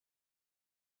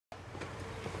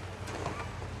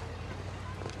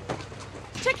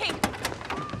Chickie!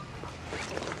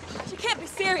 You can't be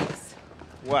serious.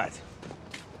 What?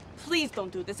 Please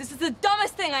don't do this. This is the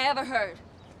dumbest thing I ever heard.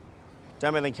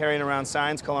 Dumber than carrying around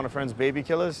signs calling our friends baby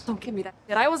killers? Don't give me that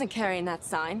shit. I wasn't carrying that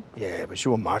sign. Yeah, but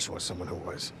you were marching with someone who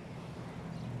was.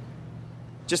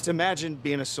 Just imagine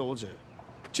being a soldier.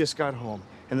 Just got home,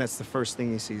 and that's the first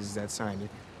thing he sees is that sign.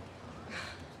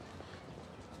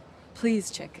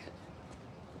 Please, Chick.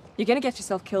 You're gonna get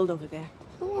yourself killed over there.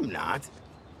 No, I'm not.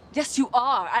 Yes, you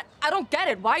are. I don't get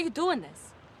it. Why are you doing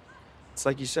this? It's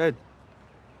like you said.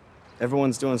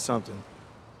 Everyone's doing something.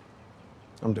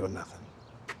 I'm doing nothing.